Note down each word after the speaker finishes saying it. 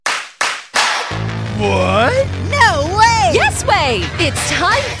What? No way! Yes way! It's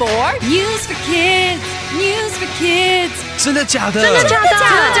time for News for Kids! News for Kids! 真的假的？真的假的？真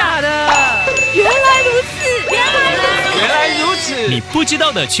的假的？原来如此！原来如此！你不知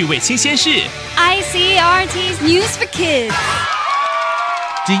道的趣味新鲜事。ICRT's News for Kids!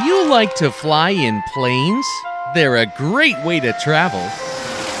 Do you like to fly in planes? They're a great way to travel.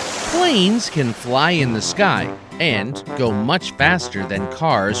 Planes can fly in the sky and go much faster than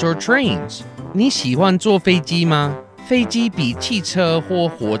cars or trains. 你喜欢坐飞机吗？飞机比汽车或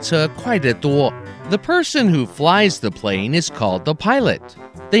火车快得多。The person who flies the plane is called the pilot.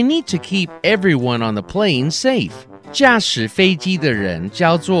 They need to keep everyone on the plane safe. 驾驶飞机的人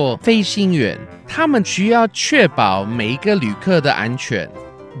叫做飞行员，他们需要确保每一个旅客的安全。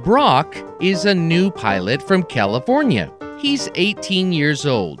Brock is a new pilot from California. He's 18 years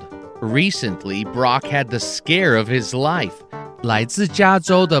old. Recently, Brock had the scare of his life. 来自加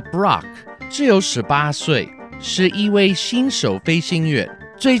州的 Brock 只有18岁，是一位新手飞行员。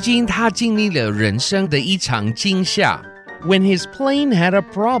最近他经历了人生的一场惊吓。When his plane had a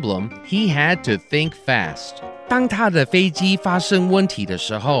problem, he had to think fast. 当他的飞机发生问题的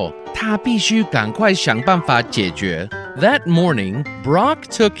时候，他必须赶快想办法解决。That morning, Brock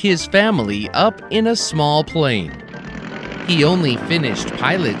took his family up in a small plane. He only finished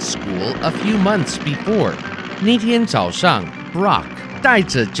pilot school a few months before. 那天早上 Brock 带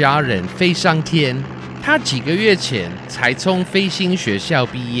着家人飞上天。他几个月前才从飞行学校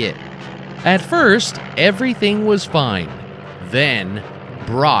毕业。At first, everything was fine. Then,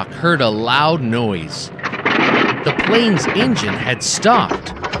 Brock heard a loud noise. The plane's engine had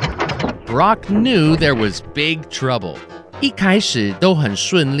stopped. Brock knew there was big trouble. 一开始都很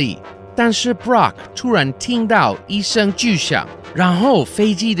顺利，但是 Brock 突然听到一声巨响，然后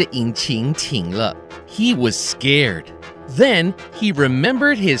飞机的引擎停了。He was scared. Then he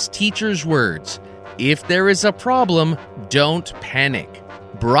remembered his teacher's words. If there is a problem, don't panic.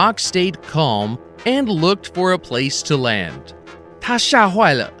 Brock stayed calm and looked for a place to land. 他吓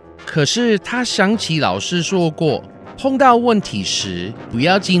坏了，可是他想起老师说过，碰到问题时不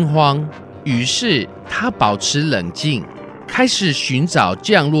要惊慌。于是他保持冷静，开始寻找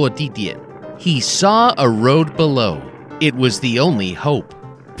降落地点。He saw a road below. It was the only hope.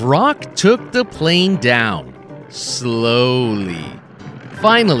 Brock took the plane down, slowly.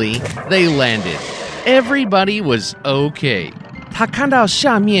 Finally, they landed. Everybody was okay. 他看到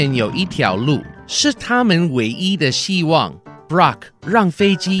下面有一条路，是他们唯一的希望。Brock 让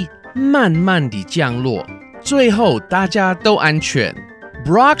飞机慢慢地降落，最后大家都安全。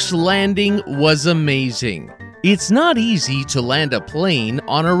Brock's landing was amazing. It's not easy to land a plane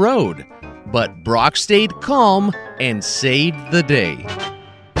on a road, but Brock stayed calm and saved the day.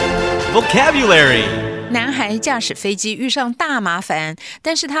 Vocabulary. 男孩驾驶飞机遇上大麻烦，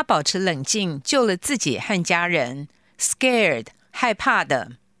但是他保持冷静，救了自己和家人。Scared 害怕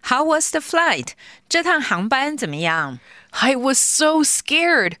的。How was the flight? 这趟航班怎么样？ I was so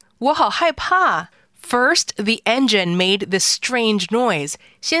scared. 我好害怕。First, the engine made this strange noise.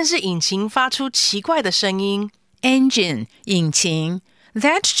 先是引擎发出奇怪的声音。Engine 引擎。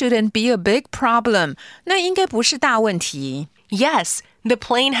That shouldn't be a big problem. 那应该不是大问题。Yes, the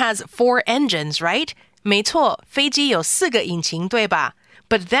plane has 4 engines, right? 没错，飞机有4个引擎，对吧？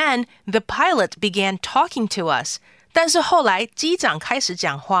 But then, the pilot began talking to us. 但是后来，机长开始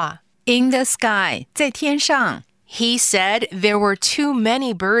讲话。In the sky 在天上。He said there were too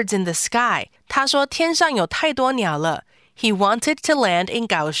many birds in the sky. 他说天上有太多鸟了。He wanted to land in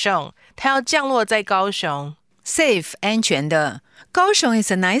高雄。他要降落在高雄。Safe 安全的。高雄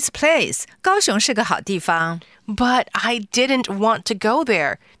is a nice place. 高雄是个好地方。But I didn't want to go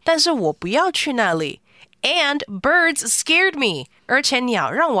there. 但是我不要去那里。And birds scared me. 而且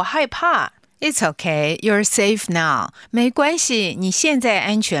鸟让我害怕。It's okay. You're safe now. 没关系，你现在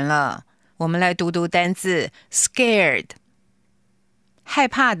安全了。我们来读读单字 scared 害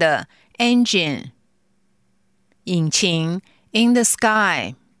怕的 engine 引擎 in the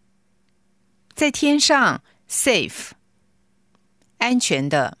sky 在天上 safe 安全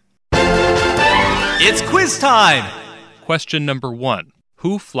的。 It's quiz time. Question number 1.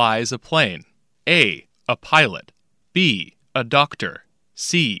 Who flies a plane? A pilot. B, a doctor.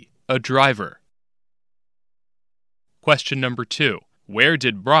 C, a driver. Question number 2. Where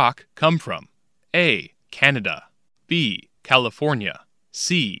did Brock come from? A, Canada. B, California.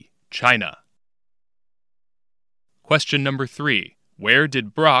 C, China. Question number 3. Where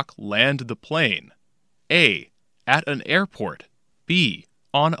did Brock land the plane? A, at an airport. B,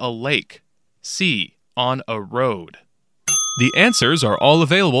 on a lake. C, on a road. The answers are all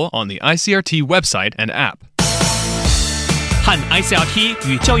available on the ICRT website and app. 和 ICRT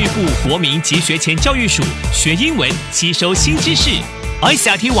与教育部国民及学前教育署学英文，吸收新知识。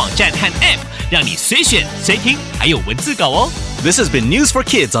ICRT 网站和 App 让你随选随听，还有文字稿哦。This has been News for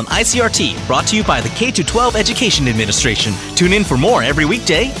Kids on ICRT, brought to you by the K-12 Education Administration. Tune in for more every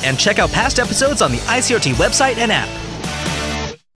weekday and check out past episodes on the ICRT website and app.